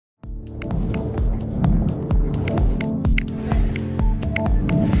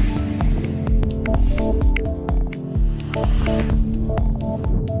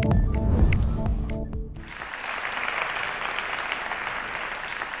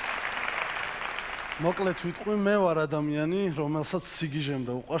მოკლედ ვიტყვი, მე ვარ ადამიანი, რომელსაც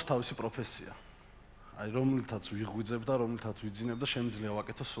სიგიჟემდე უყვარს თავისი პროფესია. აი, რომელთაც ვიღვიძებ და რომელთაც ვიძინებ და შემიძლია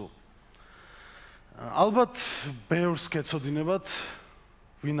ვაკეთო სულ. ალბათ ბევრს გეცოდინებათ,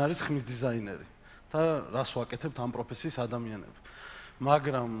 ვინ არის ხმის დიზაინერი და რას ვაკეთებთ ამ პროფესიის ადამიანები.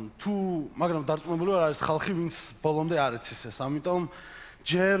 მაგრამ დარწმუნებული ვარ, არის ხალხი, ვინც ბოლომდე არ იცის ეს. ამიტომ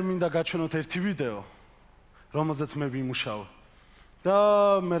ჯერ მინდა გაჩვენოთ ერთი ვიდეო, რომელზეც მე ვიმუშავე და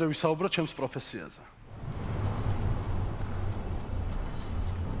მერე ვისაუბროთ ჩემს პროფესიაზე.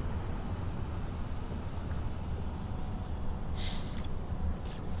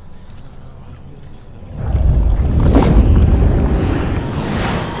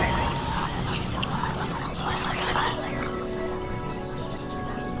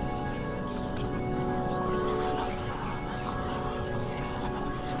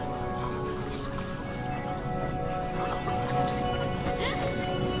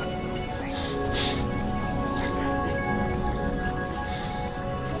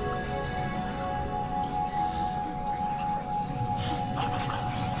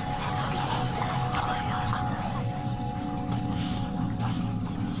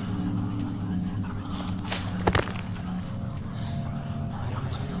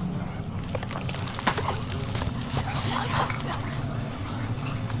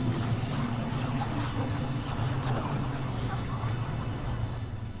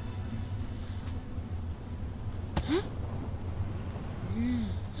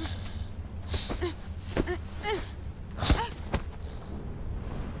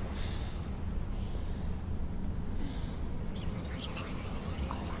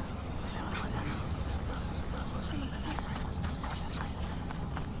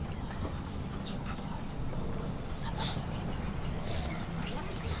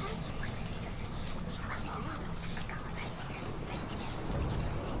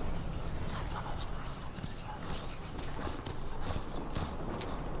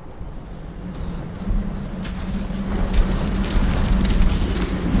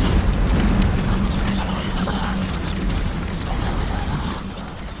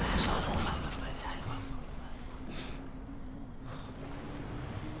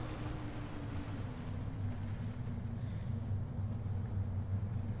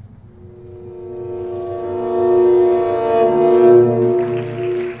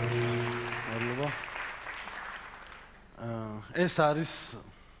 ეს არის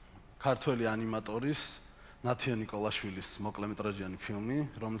ქართველი ანიმატორის ნათია ნიკოლაშვილის მოკლემეტრაჟიანი ფილმი,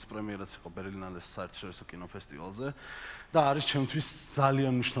 რომლის პრემიერაც იყო ბერლინალეს საერთაშორისო კინოფესტივალზე და არის ჩემთვის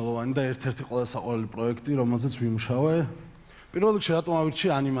ძალიან მნიშვნელოვანი და ერთ-ერთი ყველა საყვარელი პროექტი, რომელზეც ვიმუშავე. პირველ რიგში რატომ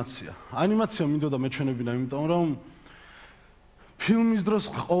ავირჩიე ანიმაცია? ანიმაცია მინდოდა მეჩვენებინა, იმიტომ რომ ფილმის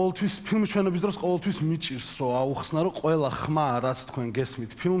ჩვენების დროს ყოველთვის მიჭირს, რომ აუხსნა, რომ ყველა ხმა, რაც თქვენ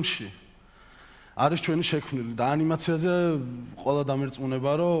გესმით ფილმში, არის ჩვენი შექმნილი და ანიმაციაზე ყველა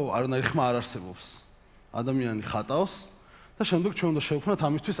დამერწმუნება, რომ არანაირი ხმა არ არსებობს. ადამიანი ხატავს და შემდეგ ჩვენ უნდა შევქმნათ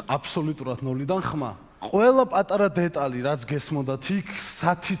ამისთვის აბსოლუტურად ნოლიდან ხმა. ყველა პატარა დეტალი, რაც გესმოდათ იქ,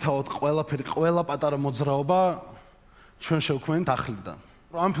 სათითაოდ ყველაფერი, ყველა პატარა მოძრაობა ჩვენ შევქმნით ახლიდან.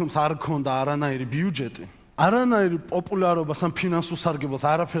 ამ ფილმს არ ჰქონდა არანაირი ბიუჯეტი, არანაირი პოპულარობას ან ფინანსურ სარგებლობას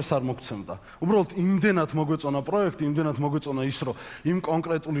არაფერს არ მოგცემდა. უბრალოდ იმდენად მოგვეწონა პროექტი, იმდენად მოგვეწონა ის, რომ იმ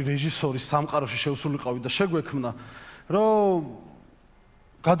კონკრეტული რეჟისორის სამყაროში შევსულიყავი და შეგვექმნა, რომ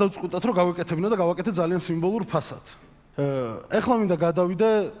გადავწყვიტეთ, რომ გავაკეთებინა და გავაკეთეთ ძალიან სიმბოლურ ფასად. ეხლა მინდა გადავიდე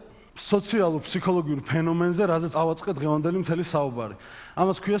სოციალურ ფსიქოლოგიურ ფენომენზე, რაზეც ავაწყე დღევანდელი მთელი საუბარი.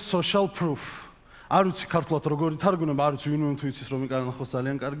 ამას ქვია social proof. არ ვიცი ქართულად როგორ ითარგმნება, არ ვიცი ვინმე თუ იცის რომ იკარნახოს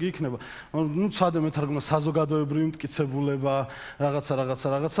ძალიან კარგი იქნება. ნუ ცადე მეთარგმნა საზოგადოებრივი მტკიცებულება,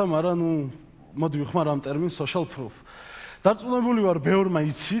 რაღაცა, მაგრამ მოდი ვიხმარ ამ ტერმინს social proof. დარწმუნებული ვარ, ბევრმა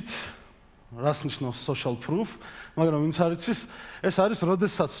იცით, რას ნიშნავს social proof, მაგრამ ვინც არ იცის, ეს არის,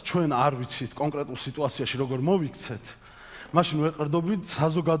 როდესაც ჩვენ არ ვიცით კონკრეტულ სიტუაციაში როგორ მოვიქცეთ, მაშინ ვეყრდობით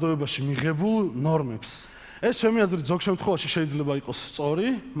საზოგადოებაში მიღებულ ნორმებს. ეს ჩემი აზრით ზოგ შემთხვევაში შეიძლება იყოს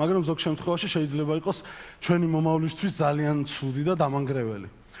სწორი, მაგრამ ზოგ შემთხვევაში შეიძლება იყოს ჩვენი მომავლისთვის ძალიან ცუდი და დამანგრეველი.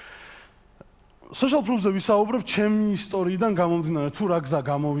 social proof-ზე ვისაუბრებ ჩემი ისტორიიდან გამომდინარე, თუ რა გზა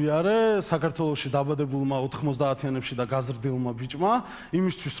გამოვიარე საქართველოში დაბადებულმა 90-იანებში და გაზრდილმა ბიჭმა,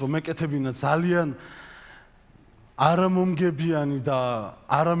 იმისთვის რომ ეკეთებინა ძალიან არამომგებიანი და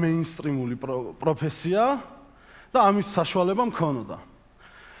არამეინსტრიმული პროფესია და ამის საშუალება მქონოდა.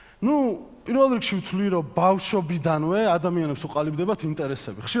 პირველ რიგში ვთვლი, რომ ბავშვობიდანვე ადამიანებს უყალიბდებათ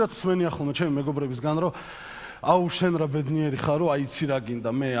ინტერესები. ხშირად ვსმენი ახლომა ჩემი მეგობრებისგან, რომ აუ შენ რა ბედნიერი ხარ, რომ აიცი რა გინდა,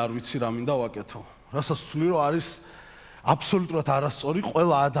 მე არ ვიცი რა მინდა ვაკეთო. რასაც ვთვლი, რომ არის აბსოლუტურად არასწორი,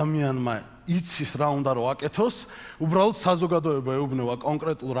 ყველა ადამიანმა იცის რა უნდა რომ აკეთოს, უბრალოდ საზოგადოება ეუბნება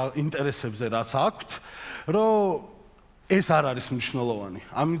კონკრეტულ ინტერესებზე რაც აქვთ, რომ ეს არ არის მნიშვნელოვანი.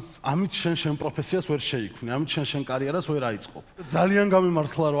 ამით შენ პროფესიას ვერ შეიქმნი, ამით შენ კარიერას ვერ აიწყობ. ძალიან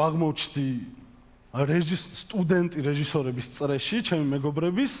გამიმართლა რომ აღმოჩნდი სტუდენტი რეჟისორების წრეში, ჩემი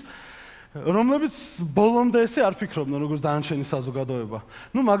მეგობრების, რომლებიც ბოლომდე ესე არ ფიქრობდნენ როგორც დანარჩენი საზოგადოება.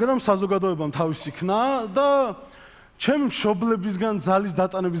 მაგრამ საზოგადოებამ თავის იქნა და ჩემი მშობლებისგან ძალის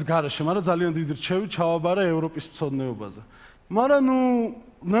დატანების გარეშე, მაგრამ ძალიან დიდი რჩევით ჩავაბარა ევროპის მცოდნეობაზე. მაგრამ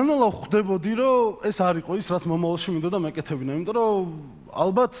ნანალა ხვდებოდი, რომ ეს არ იყო ის, რაც მომავალში მინდოდა მეკეთებინა, იმიტომ რომ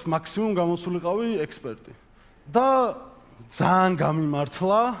ალბათ მაქსიმუმ გამოსულიყავი ექსპერტი. და ძალიან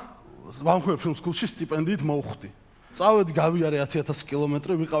გამიმართლა, ვანკუვერ ფილმ სკულში სტიპენდიით მოვხვდი. წავედი, გავიარე 10,000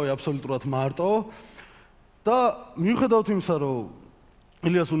 კილომეტრი, ვიყავი აბსოლუტურად მარტო და მიუხედავად იმისა, რომ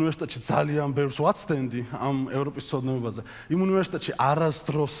ილიას უნივერსიტეტში ძალიან ბევრს ვაცდენდი ამ ევროპის მცოდნეობაზე. იმ უნივერსიტეტში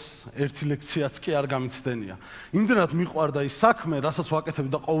არასდროს ერთი ლექციაც კი არ გამიცდენია. იმდენად მიყვარდა ის საქმე, რასაც ვაკეთებდი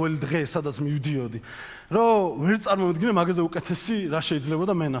და ყოველი დღე სადაც მივდიოდი, რომ ვერ წარმოვიდგინე მაგაზე უკეთესი რა შეიძლება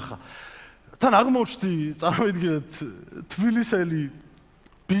და მენახა. თან აღმოჩნდი, წარმოვიდგინეთ, თბილისელი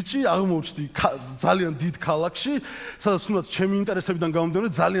ბიჭი აღმოჩნდი ძალიან დიდ ქალაქში, სადაც თუნდაც ჩემი ინტერესებიდან გამომდინარე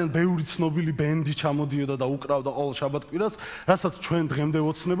ძალიან ბევრი ცნობილი ბენდი ჩამოდიოდა და უკრავდა ყოველ შაბათ-კვირას, რასაც ჩვენ დღემდე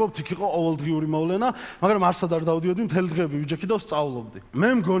ვოცნებობთ, იქ იყო ყოველდღიური მოვლენა, მაგრამ არსად არ დავდიოდი, მთელი დღეები ვიჯექი და ვსწავლობდი. მე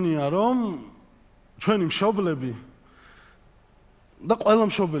მგონია, რომ ჩვენი მშობლები და ყველა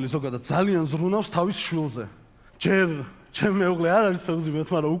მშობელი ზოგადად ძალიან ზრუნავს თავის შვილზე. ჯერ ჩემი მეუღლე არ არის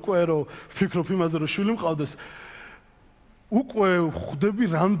ფეხბურთელი, მაგრამ უკვე რომ ვფიქრობ იმაზე, რომ შვილი მყავდეს, უკვე ხვდები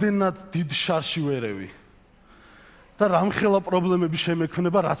რამდენად დიდ შარში ვერევი და რამხელა პრობლემები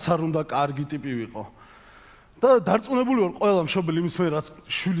შემექმნება, რაც არ უნდა კარგი ტიპი ვიყო. და დარწმუნებული ვარ, ყველა მშობელი იმის მე რაც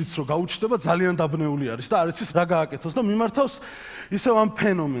შვილიც რო გაუჩნდება, ძალიან დაბნეული არის და არ იცის რა გააკეთოს და მიმართავს ისევ ამ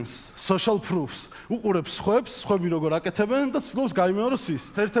ფენომენს, social proofs. უყურებს სხვები როგორ აკეთებენ და ცდილობს გაიმეოროს ის.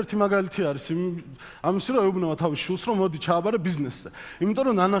 ერთ-ერთი მაგალითი არის ამისი, რომ ეუბნება თავის შვილს, რომ მოდი ჩააბარე ბიზნესზე. იმიტომ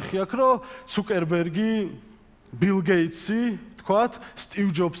რომ ნანახი აქვს, რომ ცუკერბერგი, ბილ გეიტსი, თქვათ, სტივ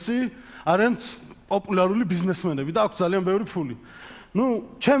ჯობსი არიან პოპულარული ბიზნესმენები და აქვს ძალიან ბევრი ფული.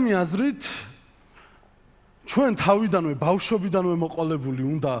 ჩემი აზრით, ჩვენ თავიდანვე, ბავშვობიდანვე მოყოლებული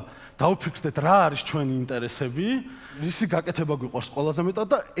უნდა დავფიქრდეთ რა არის ჩვენი ინტერესები, რისი გაკეთება გვიყვარს ყველაზე მეტად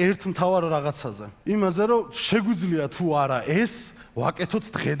და ერთ მთავარ რაღაცაზე. იმაზე, რომ შეგვიძლია თუ არა ეს ვაკეთოთ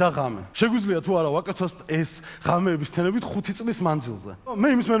დღე და ღამე. შეგვიძლია თუ არა ვაკეთოთ ეს ღამეების თენებით 5 წლის მანძილზე. მე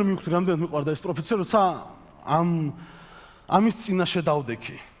იმის მერე მივხვდი, რამდენად მიყვარდა ეს პროფესია, როცა ამის წინაშე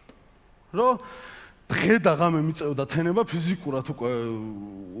დავდექი, რომ დღე და ღამე მიწევდა თენება, ფიზიკურად უკვე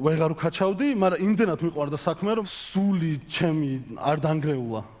ვეღარ ვქაჩავდი, მაგრამ იმდენად მიყვარდა საქმე, რომ სული ჩემი არ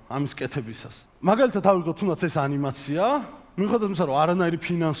დანგრეულა ამის კეთებისას. მაგალითად ავიღოთ თუნდაც ეს ანიმაცია, მიუხედავად იმისა, რომ არანაირი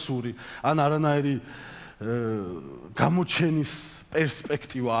ფინანსური ან არანაირი გამოჩენის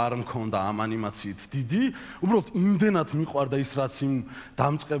პერსპექტივა არ მქონდა ამ ანიმაციით დიდი, უბრალოდ იმდენად მიყვარდა ის, რაც იმ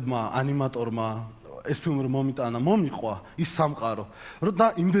დამწყებმა ანიმატორმა ეს ფილმი რომ მომიტანა, მომიყვა ის სამყარო, რომ და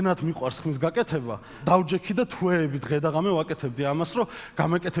იმდენად მიყვარს ხმის გაკეთება, დავჯექი და თვეები დღე და ღამე ვაკეთებდი ამას, რომ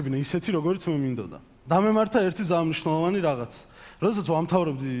გამეკეთებინა ისეთი, როგორც მე მინდოდა. დამემართა ერთი ძალიან მნიშვნელოვანი რაღაც. როდესაც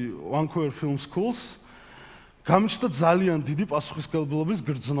ვამთავრებდი Vancouver Film Schools, გამიჩნდა ძალიან დიდი პასუხისმგებლობის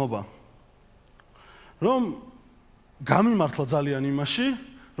გრძნობა. რომ გამიმართლა ძალიან იმაში,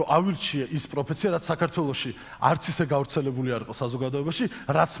 რომ ავირჩიე ის პროფესია, რაც საქართველოში არც ისე გავრცელებული არ იყო საზოგადოებაში,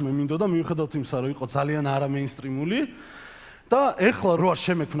 რაც მე მინდოდა, მიუხედავად იმისა, რომ იყო ძალიან არამეინსტრიმული და ეხლა რო არ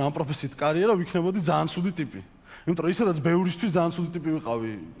შემექმნა ამ პროფესიით კარიერა, ვიქნებოდი ძალიან ცუდი ტიპი. იმიტომ რომ ისედაც ბევრისთვის ძალიან ცუდი ტიპი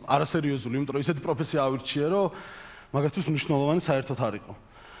ვიყავი, არასერიოზული, იმიტომ რომ ისეთი პროფესია ავირჩიე, რომ მაგათთვის მნიშვნელოვანი საერთოდ არ იყო.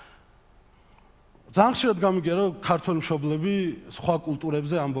 ძალიან ხშირად გამიგია, რომ ქართველი მშობლები სხვა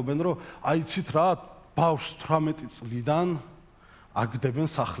კულტურებზე ამბობენ, რომ აიცით რა, ბავშვს 18 წლიდან აგდებენ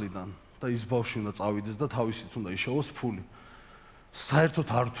სახლიდან და ის ბავშვი უნდა წავიდეს და თავისით უნდა იშოვოს ფული. საერთოდ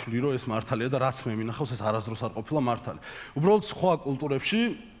არ ვთვლი, რომ ეს მართალია და რაც მე მინახავს, ეს არასდროს არ ყოფილა მართალი. უბრალოდ სხვა კულტურებში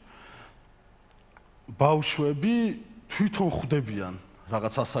ბავშვები თვითონ ხვდებიან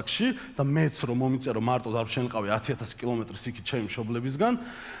რაღაც ასაკში და მეც რომ მომიწერო მარტო და არ შენყავი 10,000 კილომეტრის იქით ჩემი მშობლებისგან,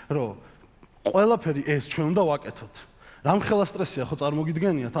 რომ ყველაფერი ეს ჩვენ უნდა ვაკეთოთ. რამხელა სტრესია ხო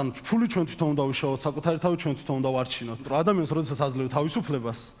წარმოგიდგენიათ? ანუ ფული ჩვენ თვითონ უნდა ვიშოვოთ, საკუთარი თავი ჩვენ თვითონ უნდა ვარჩინოთ. ადამიანს როდესაც აძლევ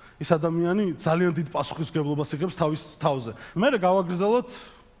თავისუფლებას, ის ადამიანი ძალიან დიდ პასუხისმგებლობას იღებს თავის თავზე. მე გავაგრძელოთ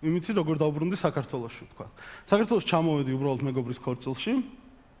იმითი, როგორ დავბრუნდი საქართველოში, თქვა. საქართველოს ჩამოვედი უბრალოდ მეგობრის ქორწილში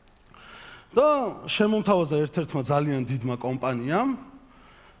და შემომთავაზა ერთ-ერთმა ძალიან დიდმა კომპანიამ,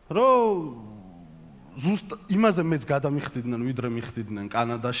 რომ ზუსტ იმაზე მეც გადამიხდიდნენ, ვიდრე მიხდიდნენ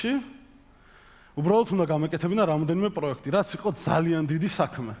კანადაში. უბრალოდ უნდა გამეკეთებინა რამოდენიმე პროექტი, რაც იყო ძალიან დიდი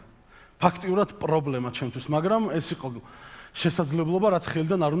საქმე. ფაქტიურად პრობლემა ჩემთვის, მაგრამ ეს იყო შესაძლებლობა, რაც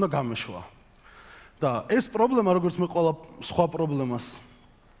ხელიდან არ უნდა გამეშვა. და ეს პრობლემა, როგორც მე ყველა სხვა პრობლემას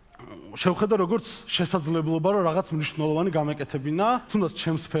შევხედა როგორც შესაძლებლობა, რომ რაღაც მნიშვნელოვანი გამეკეთებინა, თუნდაც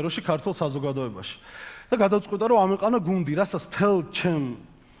ჩემ სფეროში, ქართულ საზოგადოებაში. და გადავწყვიტა, რომ ამეყანა გუნდი, რასაც თელ ჩემ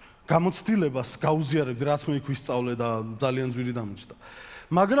გამოცდილებას გაუზიარებდი, რაც მე იქ ვისწავლე და ძალიან ძვირი დამიჯდა.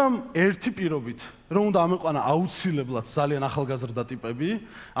 მაგრამ ერთი პირობით, რომ უნდა ამეყანა აუცილებლად ძალიან ახალგაზრდა ტიპები,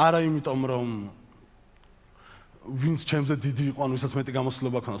 არა იმიტომ, რომ ვინც ჩემზე დიდი იყო, ან ვისაც მეტი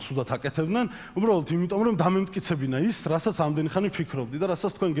გამოცდილება ჰქონდა, სულად აკეთებდნენ, უბრალოდ იმიტომ, რომ დამემტკიცებინა ის, რასაც ამდენი ხანი ფიქრობდი და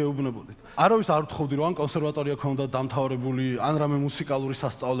რასაც თქვენ გეუბნებოდით. არავის არ ვთხოვდი, რომ ან კონსერვატორია ქონდათ დამთავრებული, ან რამე მუსიკალური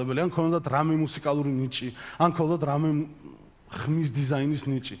სასწავლებელი, ან ქონდათ რამე მუსიკალური ნიჭი, ან ქონდათ რამე ხმის დიზაინის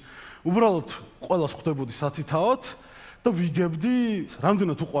ნიჭი. უბრალოდ ყველას ხვდებოდი სათითაოდ და ვიგებდი,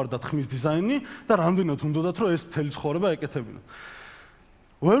 რამდენად უყვარდათ ხმის დიზაინი და რამდენად უნდათ, რომ ეს მთელი ცხოვრება ეკეთებინათ.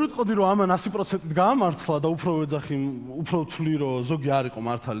 ვერ ვიტყოდი, რომ ამან 100%-ით გაამართლა და უფრო ვეძახი, უფრო ვთვლი, რომ ზოგი არ იყო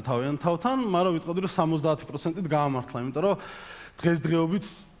მართალი თავიანთ თავთან, მაგრამ ვიტყოდი, რომ 70%-ით გაამართლა, იმიტომ რომ დღესდღეობით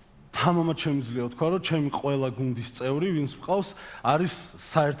თამამად შემიძლია ვთქვა, რომ ჩემი ყველა გუნდის წევრი, ვინც მყავს, არის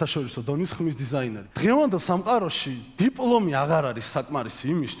საერთაშორისო დონის ხმის დიზაინერი. დღევანდელ სამყაროში დიპლომი აღარ არის საკმარისი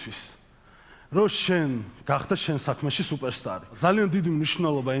იმისთვის, რომ შენ გახდა შენ საქმეში სუპერსტარი. ძალიან დიდი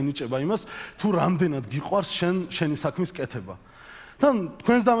მნიშვნელობა ენიჭება იმას, თუ რამდენად გიყვარს შენი საქმის კეთება. თან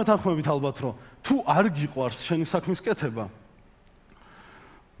თქვენს დამეთანხმებით ალბათ, რომ თუ არ გიყვარს შენი საქმის კეთება,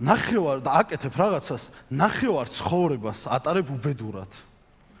 ნახევარ და აკეთებ რაღაცას, ნახევარ ცხოვრებას ატარებ უბედურად.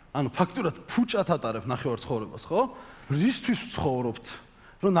 ანუ ფაქტურად ფუჭად ატარებ ნახევარ ცხოვრებას, ხო? რისთვის ვცხოვრობთ?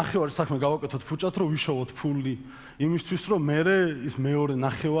 რომ ნახევარი საქმე გავაკეთოთ ფუჭად, რომ ვიშოვოთ ფული, იმისთვის, რომ მერე ის მეორე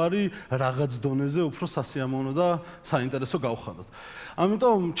ნახევარი რაღაც დონეზე უფრო სასიამოვნო და საინტერესო გავხადოთ.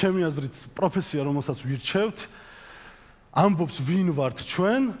 ამიტომ ჩემი აზრით პროფესია, რომელსაც ვირჩევთ, ამბობს ვინ ვართ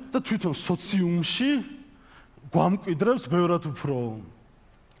ჩვენ და თვითონ სოციუმში გვამკვიდრებს ბევრად უფრო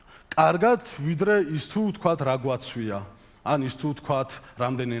კარგად, ვიდრე ის თუ თქვათ რა გვაცვია. ან ის თუ თქვათ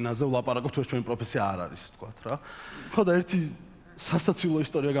რამდენ ენაზე ვლაპარაკობთ, თუ ჩვენი პროფესია არ არის, თქვათ რა. ხო და ერთი სასაცილო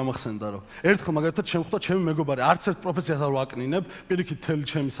ისტორია გამახსენდა, რომ ერთხელ მაგალითად შემხვდა ჩემი მეგობარი, არც ერთ პროფესიას არ ვაკნინებ, პირიქით თელი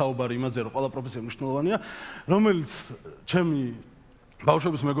ჩემი საუბარი იმაზე, რომ ყველა პროფესია მნიშვნელოვანია, რომელიც ჩემი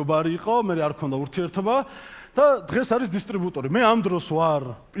ბავშვობის მეგობარი იყო, მე არ მქონდა ურთიერთობა და დღეს არის დისტრიბუტორი. მე ამ დროს ვარ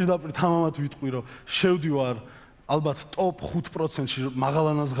პირდაპირ თამამად ვიტყვი, რომ შევდივარ ალბათ ტოპ 5%-ში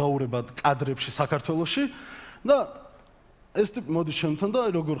მაღალანაზღაურებად კადრებში საქართველოში და ეს ტიპი მოდის ჩემთან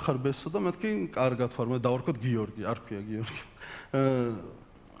და როგორ ხარ ბესო და მეთქი კარგად ვარ, მე დავარქვათ გიორგი, არ ქვია გიორგი.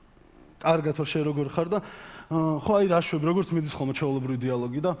 კარგად ვარ, შენ როგორ ხარ და ხო აი რა შვები, როგორც მიდის ხოლმე ჩვეულებრივი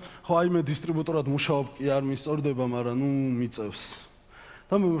დიალოგი და ხო აი მე დისტრიბუტორად მუშაობ, კი არ მისწორდება, მაგრამ ნუ მიწევს.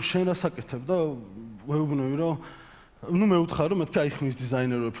 და მე შენ რას აკეთებ და ვეუბნები, რომ ნუ მე ვთხარ, რომ მეთქი აი ხმის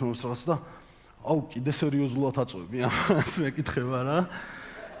დიზაინერი ვარ ფილმს რაღაცა და აუ კიდე სერიოზულად აწვევი ამას მეკითხება რა.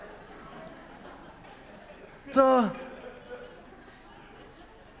 და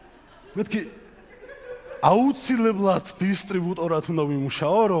მეთქი აუცილებლად დისტრიბუტორად უნდა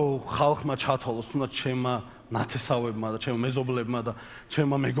ვიმუშაო, რომ ხალხმა ჩათვალოს, თუნდაც ჩემმა ნათესავებმა და ჩემმა მეზობლებმა და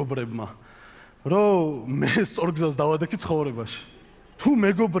ჩემმა მეგობრებმა, რომ მე სწორ გზას დავადექი ცხოვრებაში. თუ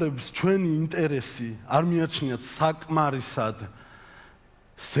მეგობრებს ჩვენი ინტერესი არ მიაჩნიათ საკმარისად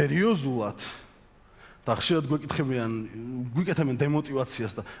სერიოზულად და ხშირად გვიკეთებენ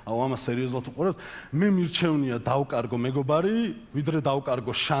დემოტივაციას და აუ ამას სერიოზულად უყურებთ, მე მირჩევნია დავკარგო მეგობარი, ვიდრე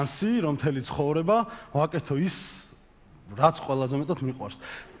დავკარგო შანსი, რომ მთელი ცხოვრება ვაკეთო ის, რაც ყველაზე მეტად მიყვარს.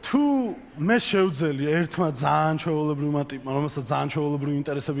 თუ მე შევძელი ერთმა ძალიან ჩვეულებრივმა ტიპმა, რომელსაც ძალიან ჩვეულებრივი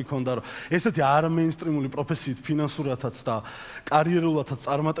ინტერესები ჰქონდა, რომ ესეთი არ მეინსტრიმული პროფესიით ფინანსურათაც და კარიერულადაც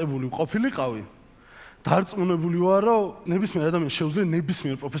წარმატებული ყოფილიყავი, დარწმუნებული ვარ, რომ ნებისმიერ ადამიანს შეუძლია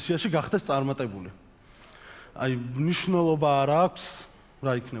ნებისმიერ პროფესიაში გახდეს წარმატებული. აი მნიშვნელობა არ აქვს,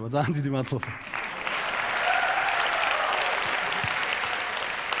 რა იქნება. ძალიან დიდი მადლობა.